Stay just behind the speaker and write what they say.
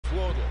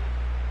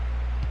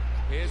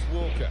Here's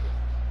Walker.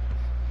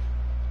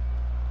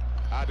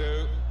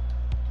 Adu.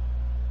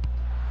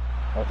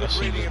 Oh, Good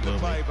reading of the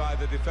play by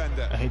the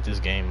defender. I hate this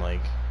game.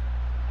 Like,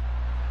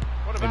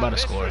 What about to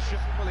this score.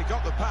 Well, he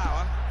got the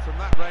power from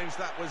that range.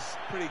 That was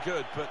pretty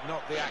good, but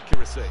not the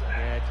accuracy.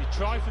 Yeah, if you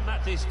try from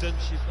that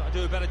distance, you've got to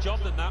do a better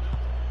job than that.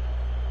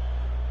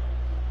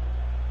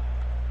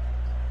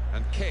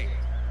 And King.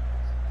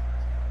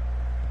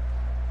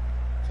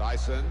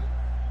 Tyson.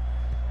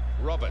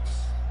 Roberts.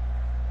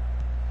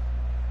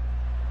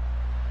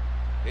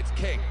 It's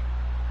King.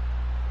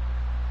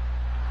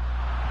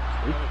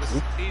 Well, it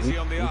was easy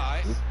on the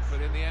eye,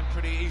 but in the end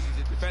pretty easy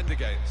to defend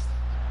against.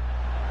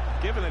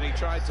 Given that he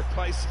tried to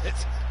place it,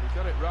 he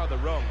got it rather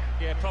wrong.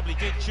 Yeah, probably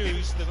did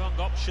choose the wrong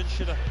option.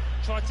 Should have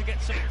tried to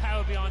get some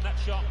power behind that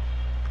shot.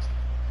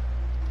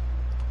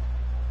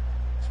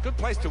 It's a good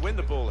place to win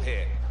the ball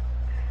here.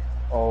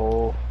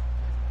 Oh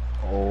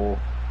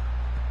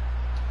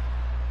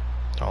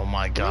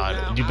my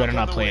God! You better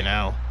not play it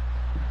now.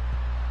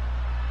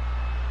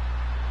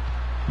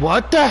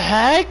 What the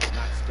heck?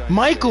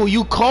 Michael,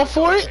 you call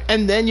for it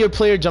and then your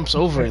player jumps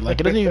over it. Like,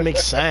 it doesn't even make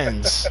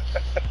sense.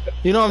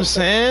 You know what I'm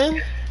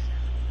saying?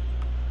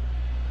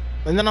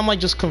 And then I'm like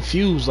just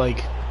confused.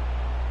 Like,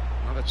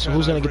 so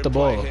who's gonna get the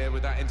ball? Here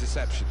with that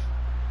interception.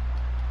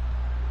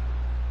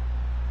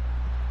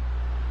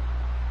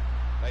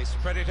 They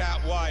spread it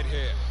out wide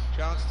here.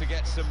 Chance to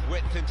get some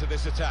width into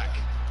this attack.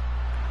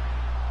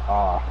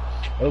 that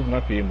was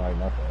not for you, Mike.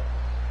 Not fair.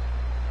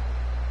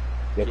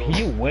 Yeah, can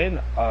you win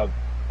a...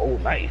 Oh,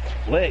 nice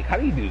flick. How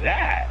do you do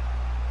that?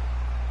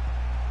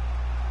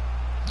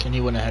 Can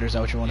he win a header? Is that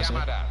what you want to say?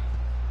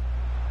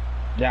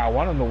 Yeah, I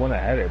want him to win a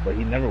header, but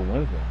he never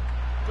wins them.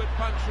 Good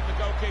punch from the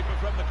goalkeeper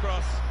from the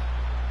cross.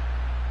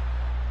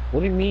 What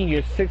do you mean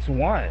you're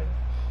 6'1"?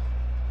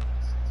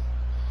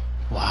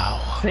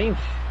 Wow. Same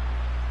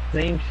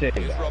shit.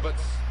 Here's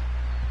Roberts.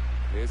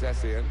 Here's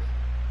Essien.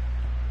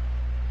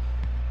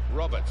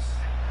 Roberts.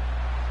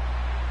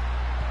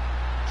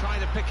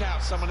 Trying to pick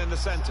out someone in the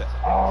centre.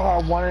 Oh,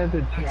 I wanted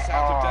to... That's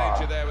out of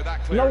danger there with that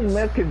No clearance.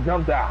 man can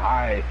jump that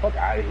high. Fuck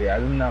out of here. I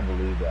did not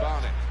believe that.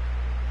 Barnett.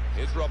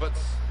 Here's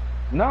Roberts.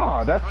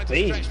 No, that's Trying to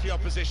fake. stretch the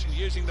opposition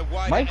using the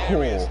wide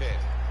Michael. areas here.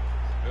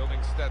 Building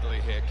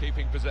steadily here,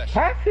 keeping possession.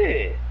 Pass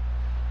it.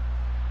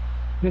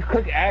 Just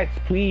click X,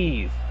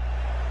 please.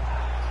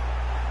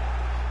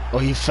 Oh,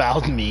 he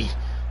fouled me.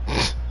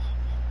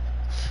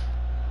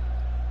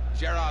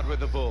 Gerrard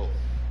with the ball.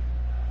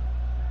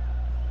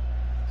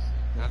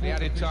 And the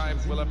added time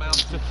will amount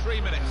to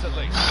 3 minutes at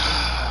least.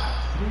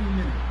 3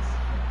 minutes.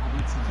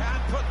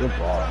 Can put them in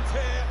front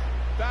here.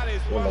 That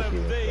is one of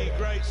the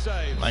great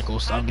saves. Michael,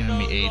 stop giving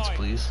me AIDS,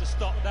 please. To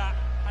stop that,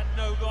 had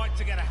no right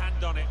to get a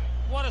hand on it.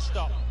 What a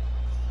stop!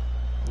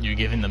 You're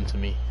giving them to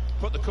me.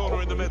 Put the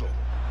corner in the middle.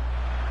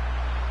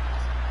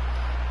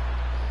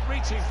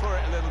 Reaching for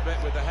it a little bit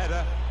with the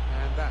header,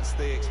 and that's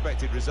the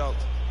expected result.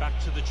 Back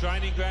to the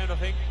training ground, I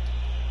think.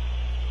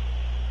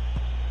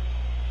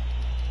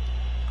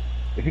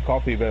 If you call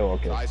for you,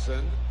 okay.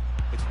 Tyson,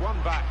 it's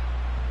one back.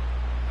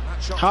 And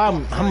that shot's How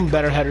blocked I'm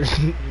very better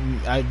quickly.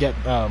 headers. I get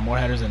more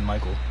headers than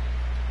Michael.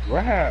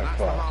 That's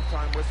the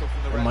half-time whistle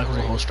from the referee. Michael's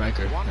a whole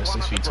striker. They're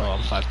 6 feet tall.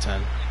 I'm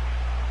 5'10".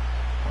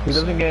 He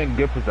doesn't get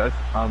good possession.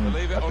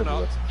 Believe it or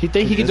not, He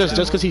think he can just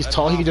because he's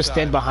tall, he can just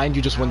stand behind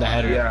you, just win the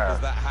header. Yeah,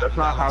 that's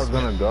not how it's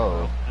gonna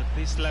go. At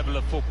this level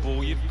of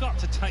football, you've got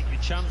to take your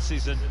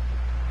chances, and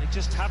they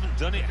just haven't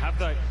done it, have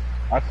they?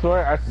 I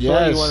swear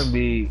Yes. you want to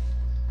be.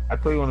 I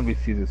thought you want to be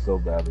Caesar so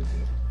badly,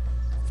 dude.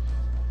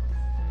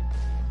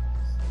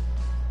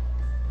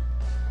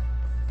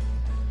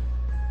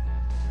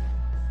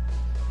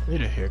 I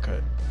need a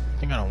haircut. I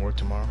think I don't work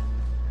tomorrow.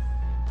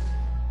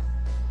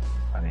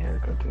 I need a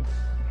haircut too.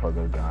 Before I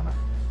go to Ghana.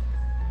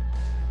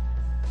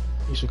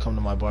 You should come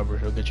to my barber.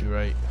 He'll get you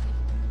right.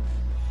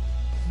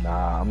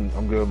 Nah,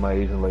 I'm good with my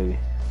Asian lady.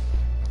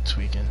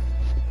 Tweaking.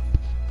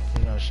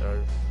 You're not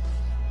sharp.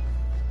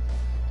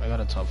 I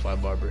got a top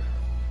 5 barber.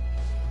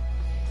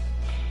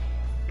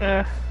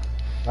 Not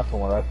from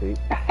what I see.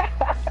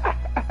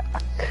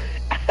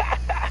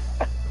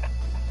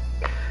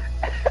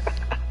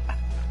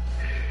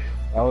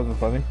 That wasn't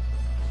funny.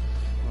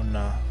 Oh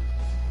nah.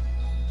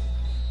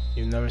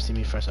 You've never seen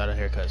me fresh out of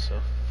haircut, so.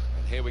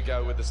 And here we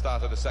go with the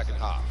start of the second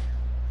half.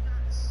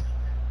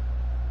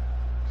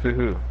 To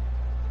who?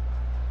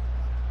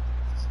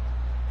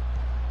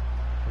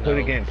 Play it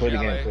again, play it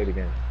again, play it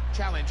again.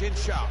 Challenge in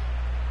sharp.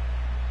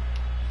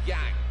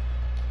 Yang.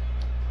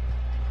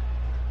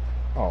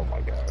 Oh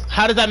my god.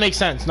 How does that make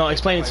sense? No,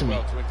 explain it to me.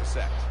 Well to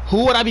intercept.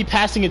 Who would I be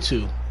passing it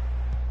to?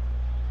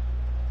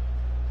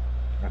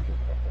 That's just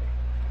okay.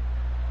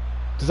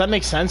 Does that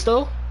make sense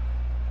though?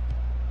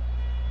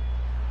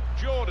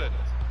 Jordan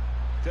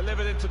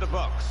delivered into the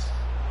box.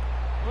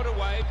 Put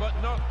away, but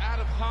not out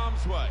of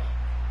harm's way.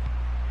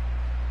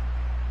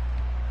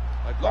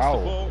 They've lost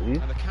the ball,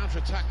 and the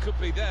counter-attack could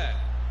be there.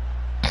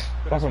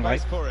 But Awesome,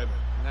 space Mike. for him.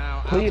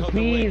 Now Please, out on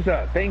the wing.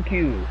 thank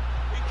you.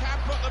 He can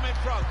put them in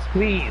front.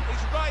 Please.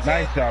 He's right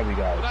Nice in. job, you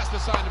Well, guys. that's the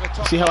sign of a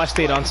top. See how I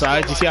stayed on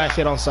sides? You see how I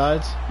stayed on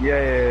sides?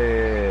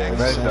 Yeah.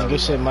 Nice job. Good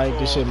shit, Mike.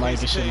 Good shit, Mike.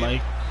 Good shit,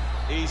 Mike.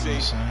 Easy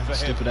for him.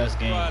 Stupid ass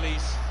game. Well,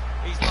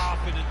 he's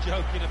laughing and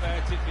joking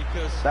about it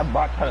because That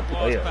bot trying to it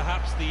play was it.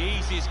 perhaps the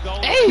easiest goal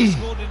Hey! he's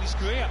scored in his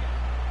career.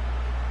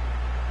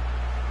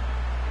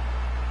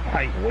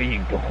 Mike, where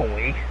you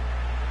going?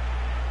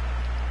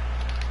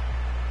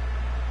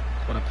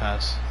 What a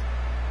pass.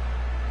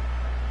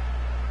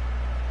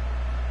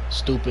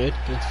 Stupid.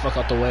 Get the fuck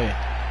out the way.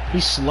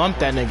 He slumped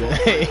that nigga.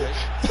 Hey.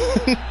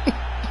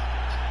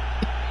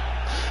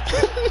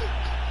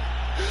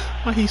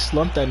 Why he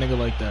slumped that nigga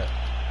like that?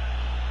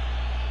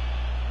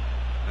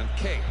 And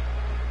King.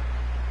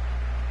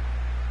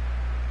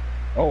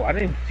 Oh, I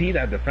didn't see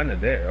that defender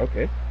there.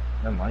 Okay.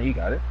 Never mind, you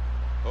got it.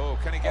 Oh,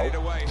 can he get it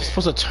away? He's Here?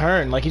 supposed to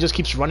turn. Like he just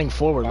keeps running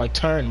forward. Like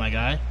turn, my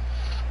guy.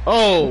 What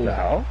the Oh.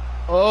 hell?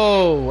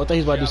 Oh. I thought he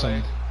was about to do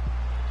something.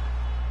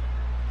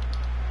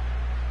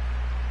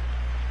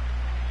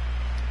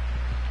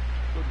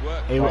 Good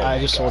work. Hey, Oh I my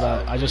just sold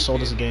out. I just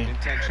sold this game.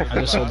 Intentional I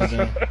just sold the pass.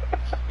 game.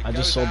 It I just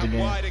goes sold the out game.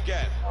 wide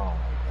again. Oh,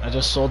 I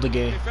just sold the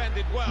game.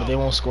 Defended well. But they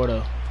won't score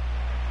though.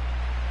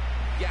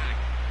 Yang.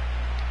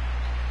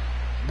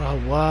 Bro,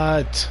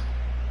 what?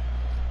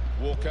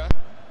 Walker.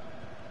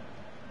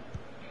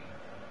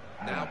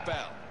 Now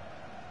Bell.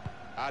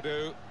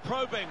 Adu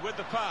probing with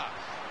the pass.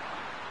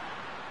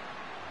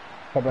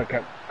 come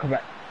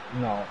back.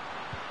 No.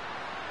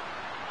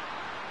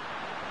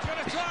 He's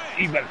going to try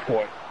He it. better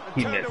score.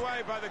 He Turned missed.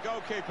 away by the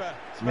goalkeeper.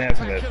 Yes,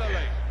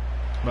 Spectacularly.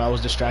 Bro, I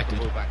was distracted.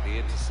 Pull back the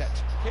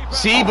intercept. Keeper.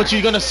 See, but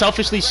you're gonna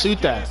selfishly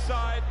shoot Rescue that. his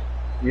side.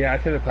 Yeah, I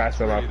should have passed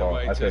it my Really the fault.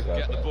 way I to should have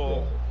get the passed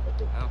ball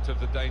out of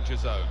the danger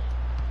zone.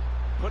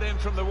 Put in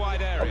from the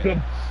wide area.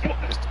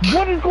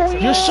 What is going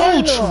on? You're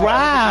so Time.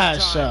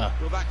 trash.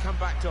 Will that come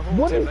back to haunt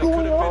What him? is They could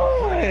going have been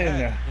pulling on?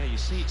 ahead. Yeah, you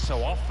see it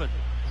so often.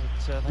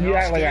 But, they Yeah,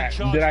 are still in like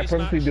charge did I of this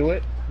purposely match. do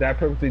it? Did I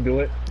purposely do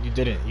it? You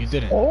didn't. You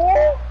didn't.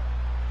 Oh,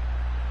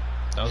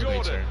 That was a great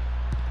Jordan. turn.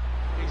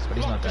 But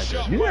he's not blocked the that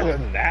shot good. you guys well. are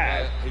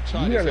nasty. He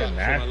tried You his guys are luck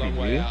from a long nasty,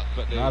 way dude. out,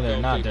 but the No, they're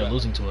not. They're goalkeeper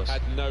losing to us.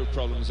 had no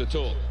problems at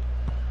all.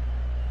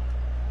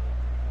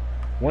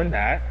 Win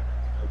that.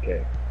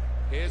 Okay.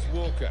 Here's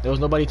Walker. There was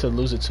nobody to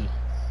lose it to.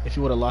 If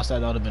you would have lost that,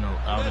 that would have been.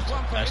 I would There's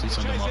one have for actually him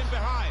to sent him chase in off.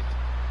 behind.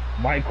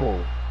 Michael.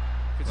 You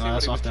can see No, what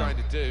that's he was off them.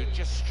 trying to do.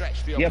 Just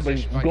stretch the Yeah, but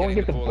opposition by go and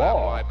getting get the out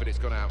ball. wide, but it's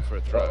gone out for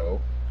a throw.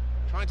 Uh-oh.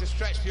 Trying to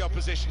stretch the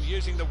opposition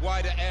using the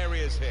wider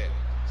areas here.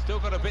 Still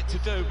got a bit to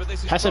do, but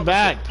this is Pass it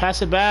promising. back.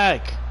 Pass it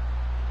back.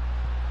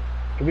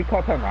 Can we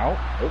call time out?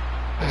 Oh.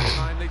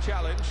 Timely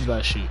challenge. You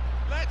gotta shoot.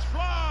 Let's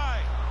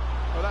fly!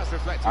 Well, that's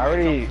reflecting I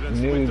already their confidence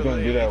knew he with was the going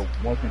to do lead.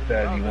 that once he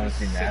said Rather he than wanted to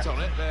see sit nasty.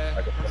 on it, they're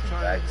Like a fucking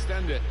trying bag. to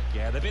extend it.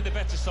 Yeah, they've been the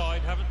better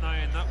side, haven't they?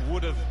 And that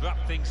would have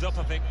wrapped things up,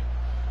 I think.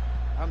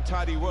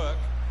 Untidy work.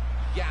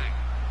 Yang.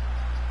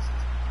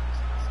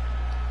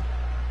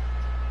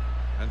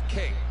 And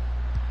King.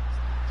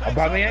 Takes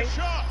on Aubameyang? the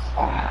shot.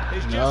 Ah,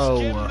 He's just no.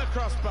 skimmed the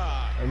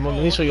crossbar. Let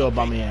me show you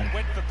Aubameyang.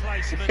 Went for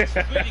placement.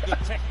 Really good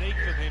technique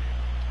from him.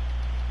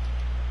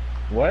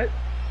 what?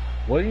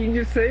 What did you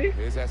just say?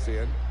 Here's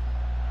Essien.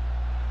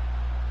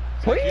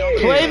 Please.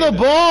 Play the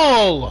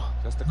ball.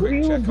 Just a What are quick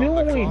you check on the doing,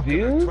 clock,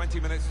 and there's dude? 20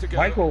 minutes to go.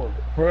 Michael,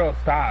 for real,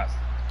 stop.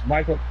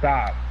 Michael,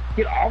 stop.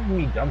 Get off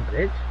me, dumb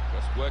bitch.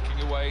 Just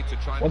working away to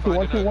try and One, two, find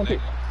one, an two, one, two.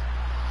 opening.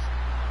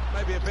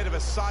 Maybe a bit of a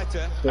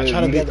sighter. I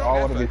try to you be- guys all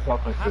want to be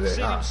selfish Have today.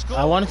 seen him score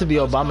I wanted to be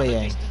from those kind of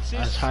Aubameyang.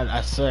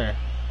 distances.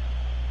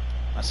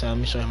 I said, let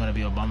me show him how to be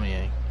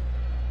Aubameyang.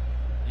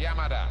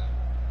 Yamada.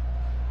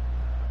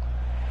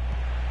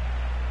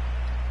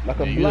 Like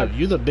a Yeah, blood.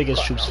 you're the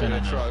biggest Troops fan I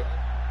know. Throw.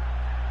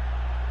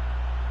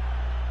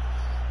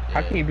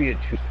 How can you be a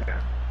true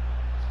fan?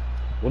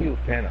 What are you a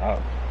fan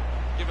of?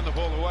 Giving the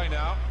ball away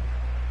now.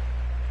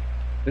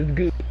 This is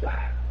good.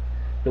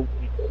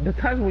 The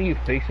times when you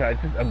fake shot, it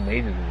just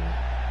amazes me.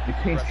 You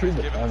change true Referee's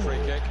but given a free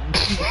unreal.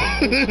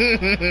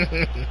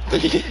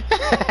 kick.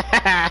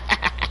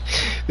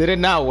 Did it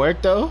not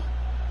work though?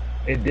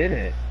 It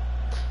didn't.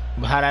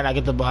 But how did I not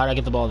get the ball? How did I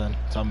get the ball then?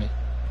 Tell me.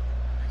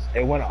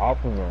 It went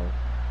off of him.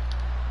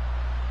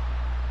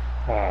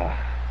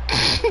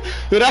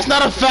 Dude, that's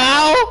not a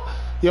foul.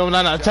 Yo,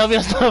 no, tell me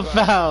that's not a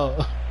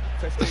foul.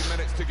 15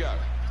 minutes to go.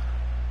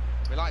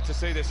 We like to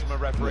see this from a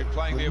referee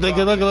playing the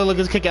Look,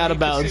 it's kick out of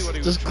You can see bounds. what he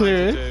was Just trying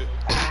clear to it. do.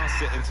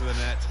 Pass it into the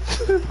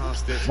net.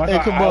 Passed it. My Hey,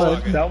 God, come I on.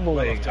 was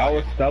stumbling. I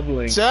was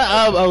stumbling. Shut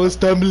up! I was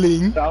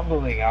stumbling.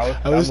 Stumbling. I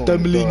was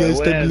stumbling. So I was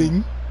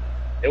stumbling.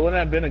 It wouldn't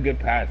have been a good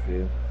pass,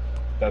 dude.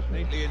 Trust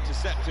me. Neatly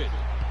intercepted.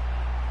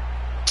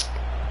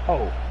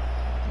 Oh.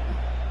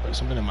 There's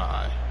something in my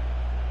eye.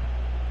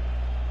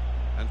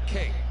 And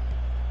King.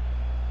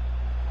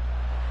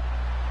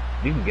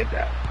 You can get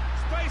that.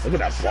 Space Look at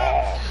that for the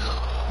ball.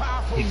 shot.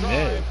 Powerful He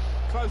drive. missed.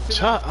 Close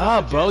Shut enough to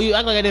up, bro. You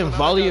act like I didn't suggest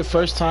volley it another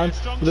first time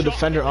Strong with a shot.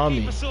 defender on me.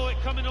 Keeper saw it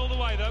coming all the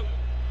way though.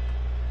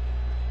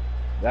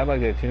 That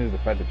like they changed the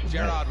fact that you missed.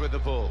 Gerrard with the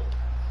ball.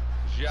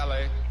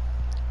 Jallet.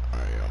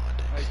 Alright, you're on my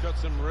dick. He's got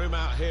some room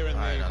out here in the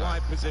Right,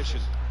 wide position.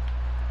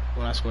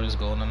 When I scored this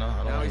goal, no, I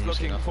don't Now want he's to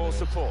say looking nothing for there.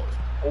 support.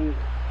 Oh,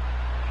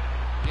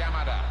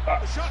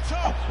 Yamada. The shot's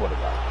I off. swear to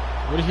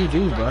God. What did he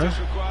do, bro? Practice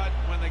required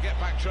when they get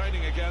back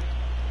training again.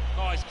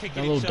 Oh, he's kicking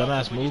That little himself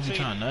dumbass when your move he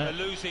team trying that. are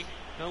losing.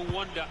 No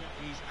wonder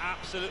he's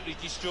absolutely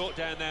distraught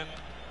down there.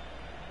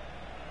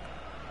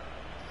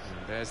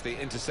 And there's the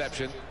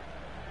interception.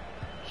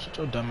 Shut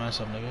your dumb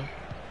ass up, nigga.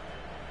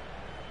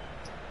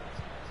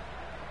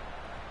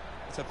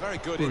 It's a very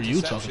good Who are you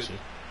talking interception.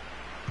 to?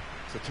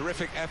 It's a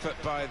terrific effort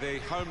by the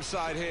home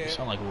side here. You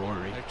sound like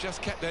Rory. They've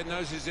just kept their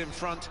noses in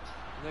front.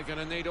 They're going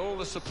to need all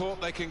the support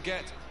they can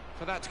get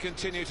for that to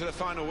continue to the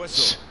final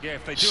whistle. Yeah,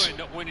 if they do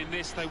end up winning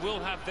this, they will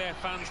have their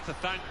fans to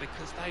thank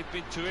because they've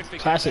been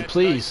terrific. Classic,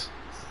 please.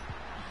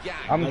 Yang.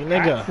 I'm Like,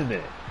 nigga. passing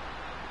it.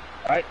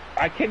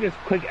 I can't just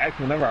click X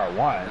whenever I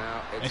want.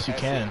 Now it's Yes, you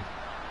Essie. can.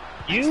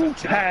 You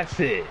pass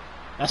it.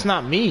 That's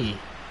not me.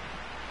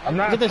 I'm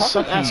not Look at this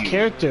talking suck ass to you.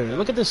 character.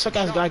 Look at this suck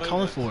ass guy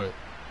calling for it.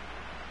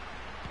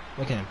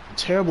 Look at him.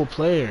 Terrible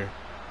player.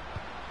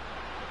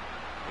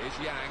 Here's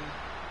Yang.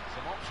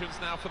 Some options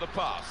now for the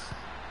pass.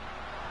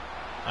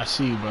 I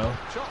see you, bro.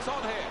 Shots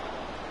on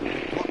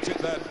here. Blocked it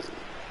then.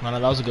 No,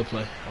 that was a good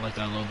play. I like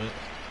that a little bit.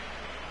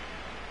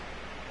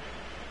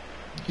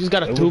 He's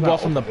got a It through was ball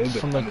not from the open, it was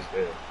from the.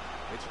 understood.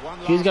 It's one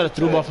He's last got a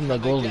through ball attempt. from the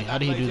Can they goalie. get How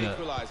did he that do late that?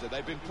 equaliser?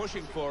 They've been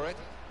pushing for it.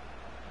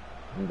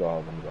 I'm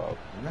going. The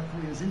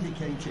referee has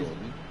indicated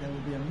there will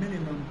be a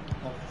minimum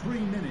of 3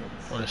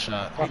 minutes. What a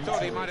shot. He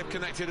thought he might have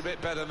connected a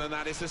bit better than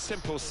that. It's a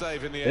simple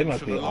save in the They end must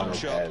from be the on long his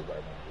shot. head right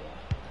now.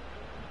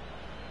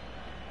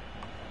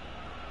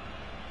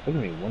 Look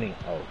at me winning.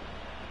 Oh.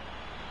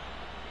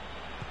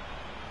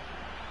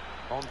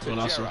 On to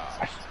Golazo.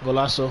 Gerrard.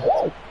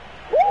 Golazo.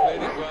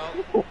 Played it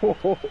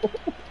well.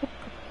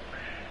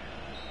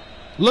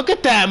 Look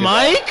at that,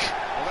 Mike.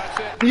 Well,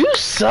 that's it. You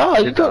suck.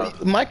 Good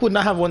job. Mike would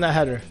not have won that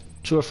header.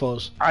 True or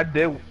false? I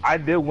did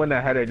win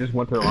that header. It just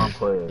went to the wrong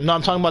player. No,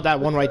 I'm talking about that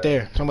one right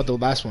there. I'm talking about the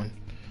last one.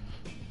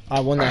 I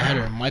won that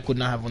header. Mike would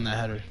not have won that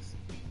header.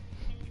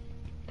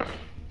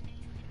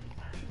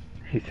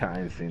 I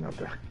ain't seen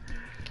nothing.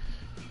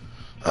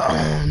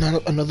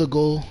 Not another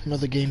goal,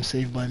 another game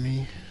saved by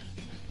me.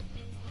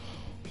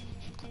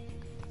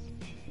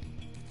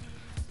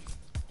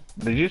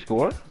 Did you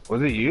score?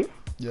 Was it you?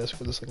 Yes,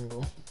 for the second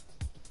goal.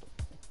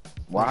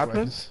 What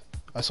happened?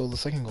 I saw the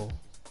second goal.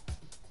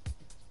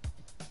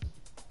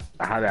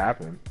 How'd it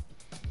happen?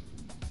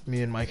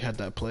 Me and Mike had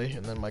that play,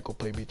 and then Michael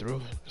played me through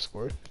and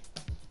scored.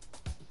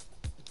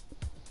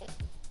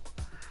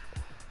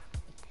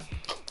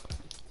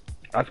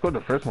 I scored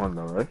the first one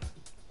though, right?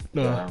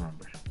 No. Yeah, I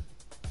remember.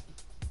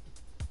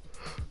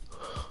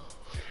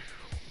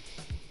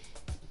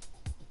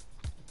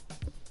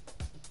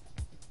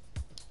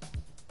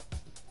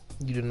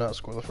 You did not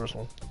score the first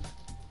one.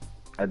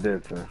 I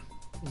did, sir.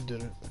 You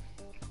didn't.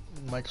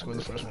 Mike scored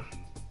the first one.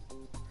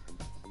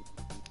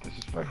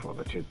 Disrespectful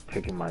that you're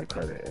taking my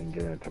credit and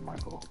giving it to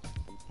Michael.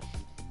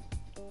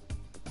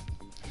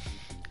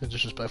 It's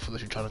disrespectful that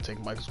you're trying to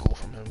take Mike's goal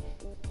from him.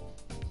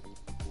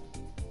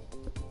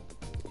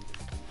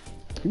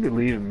 You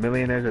believe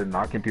millionaires are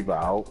knocking people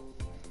out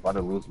about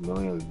to lose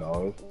millions of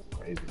dollars?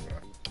 Crazy, bro.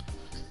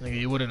 Nigga,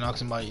 you wouldn't knock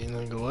somebody in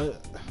and go,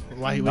 what?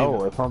 Why he No,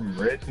 waiting? if I'm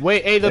rich.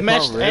 Wait, hey, the if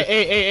match. I'm rich-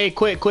 Hey,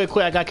 quick.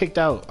 I got kicked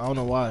out. I don't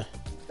know why.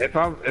 If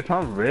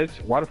I'm rich,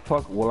 why the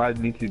fuck will I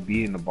need to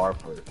be in the bar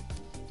first?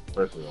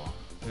 First of all,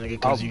 Nigga, I'll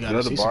because you gotta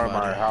build see a bar in my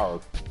somebody.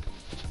 house.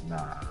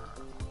 Nah.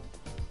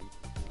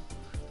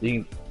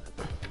 You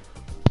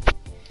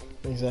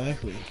can,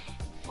 Exactly.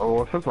 oh,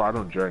 well, first of all, I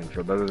don't drink,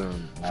 so that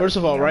doesn't. First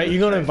of all, I'm right, just you're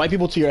gonna saying. invite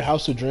people to your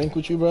house to drink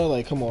with you, bro?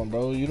 Like, come on,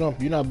 bro. You're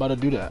not about to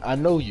do that. I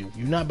know you.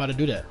 You're not about to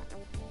do that.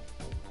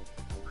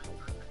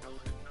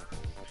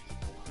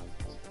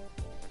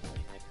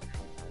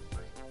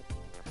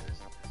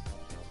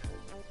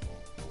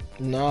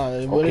 Nah,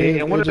 Okay,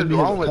 and what just is be his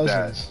wrong with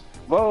that? cousins.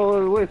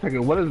 Whoa, wait a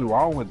second. What is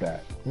wrong with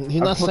that?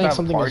 He's not I'm supposed to saying have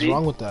something is party?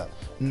 wrong with that.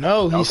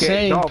 No, he's Okay,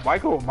 saying no,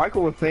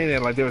 Michael was saying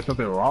it like there was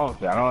something wrong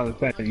with it. I don't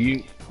understand.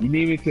 You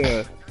need me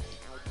to.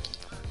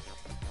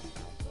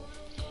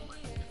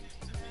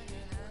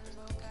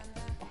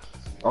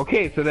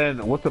 Okay, so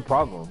then what's the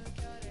problem?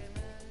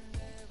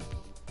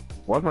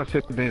 Why's my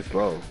shit being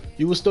slow?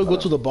 you will still go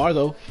to the bar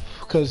though,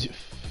 because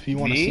you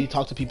want to Me? see,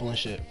 talk to people and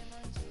shit.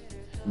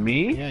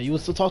 Me? Yeah, you will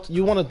still talk.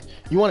 You want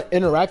to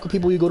interact with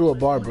people. You go to a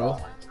bar, bro.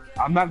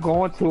 I'm not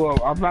going to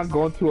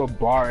a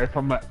bar if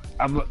I'm an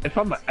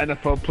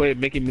NFL player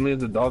making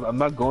millions of dollars. I'm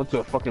not going to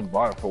a fucking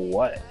bar for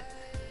what?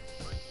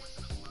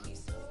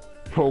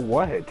 For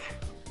what?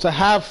 To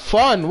have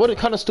fun. What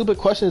kind of stupid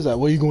question is that?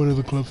 What are you going to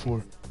the club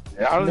for?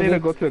 I don't need to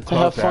go to the To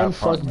club have fun,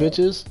 fuck bro.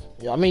 bitches.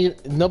 Yeah, I mean,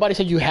 nobody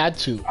said you had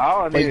to. I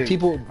don't Like, need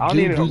people I don't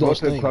do need to do go those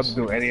to the club things.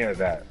 to do any of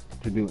that.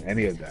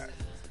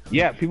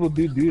 Yeah, people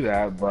do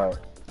that, but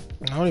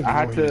I don't even I know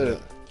had where he to.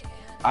 is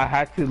I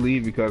had to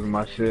leave because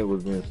my shit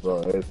was being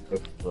slow. It's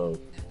slow.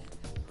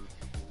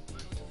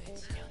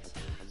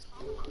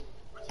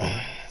 at.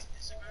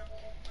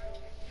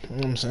 You know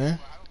what I'm saying?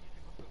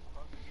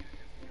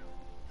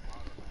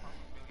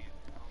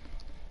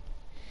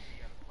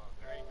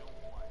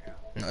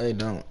 No, they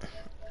don't.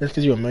 Just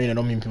because you're a millionaire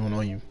don't mean people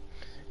know you.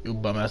 You a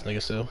bum ass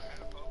nigga still.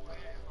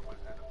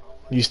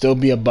 You still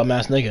be a bum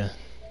ass nigga.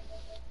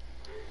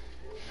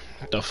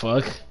 What the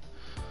fuck?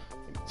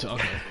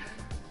 Okay.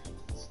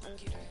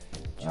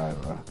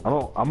 Alright,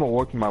 bro. I'm gonna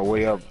work my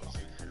way up.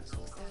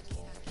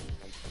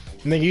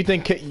 Nigga,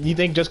 you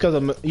think just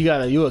because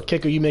you a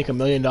kicker, you make $1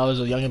 million, a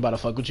youngin about to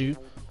fuck with you?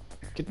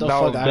 Get the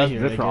fuck out of here,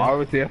 different. nigga.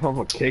 Obviously, if I'm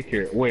a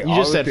kicker. Wait, You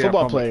just said obviously,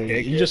 football if I'm a player.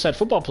 kicker- You just said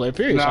football player.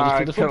 Period. So I just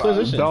put the football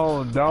position.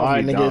 Don't.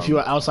 Alright, be nigga. dumb. If you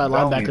an outside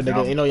Don't linebacker, be nigga,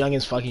 dumb. ain't no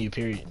youngins fucking you.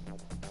 Period.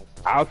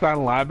 Outside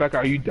linebacker?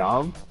 Are you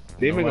dumb?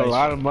 They make a Nobody's-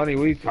 lot of money.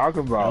 What are you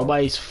talking about?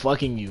 Nobody's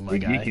fucking you, my You're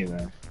guy. geeking,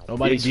 man.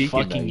 Nobody's You're geeking,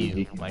 fucking man. you, You're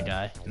geeking, my man.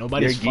 guy.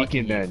 Nobody's You're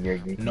fucking geeking, you. then. You're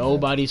geeking.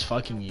 Nobody's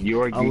fucking you.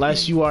 You are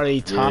Unless geeking. you are a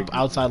You're top geeking.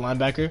 outside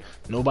linebacker,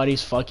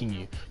 nobody's fucking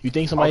you. You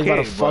think somebody's Okay,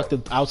 about to fuck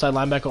but- the outside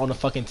linebacker on the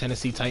fucking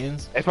Tennessee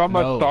Titans? If I'm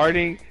No. a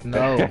starting,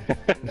 No,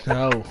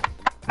 no,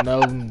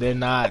 no, they're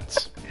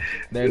not.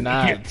 They're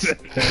not.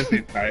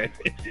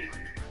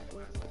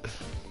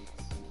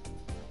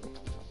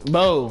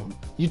 Bro,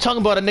 you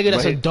talking about a nigga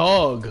that's a But-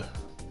 dog.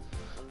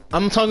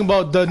 I'm talking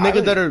about the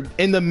niggas that are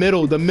in the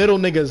middle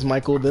niggas,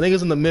 Michael. The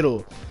niggas in the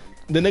middle.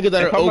 The niggas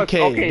that If are I'm a-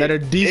 okay, that are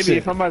maybe decent.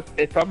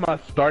 if I'm a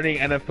starting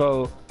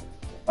NFL,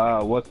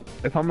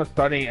 if I'm a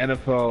starting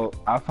NFL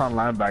outside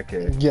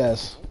linebacker,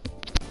 Yes.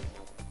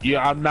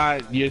 I'm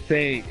not. You're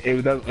saying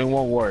it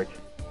won't work.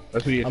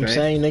 That's what you're I'm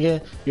saying,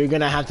 nigga, you're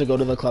gonna have to go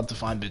to the club to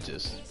find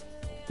bitches.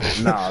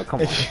 Nah,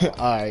 come on.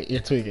 Alright, you're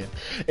tweaking.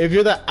 If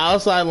you're the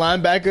outside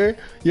linebacker,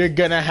 you're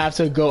gonna have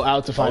to go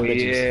out to Oh find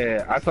bitches.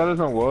 yeah, I saw this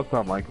on World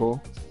Cup,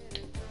 Michael.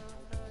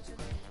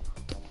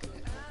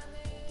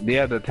 They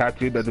have the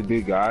tattoo that the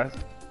dude got.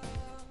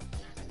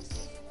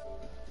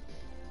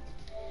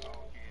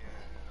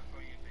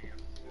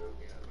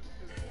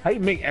 How you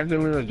make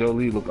Angelina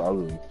Jolie look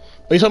ugly?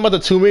 Are you talking about the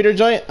 2 meter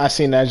joint? I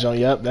seen that joint.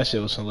 Yep, that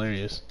shit was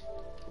hilarious.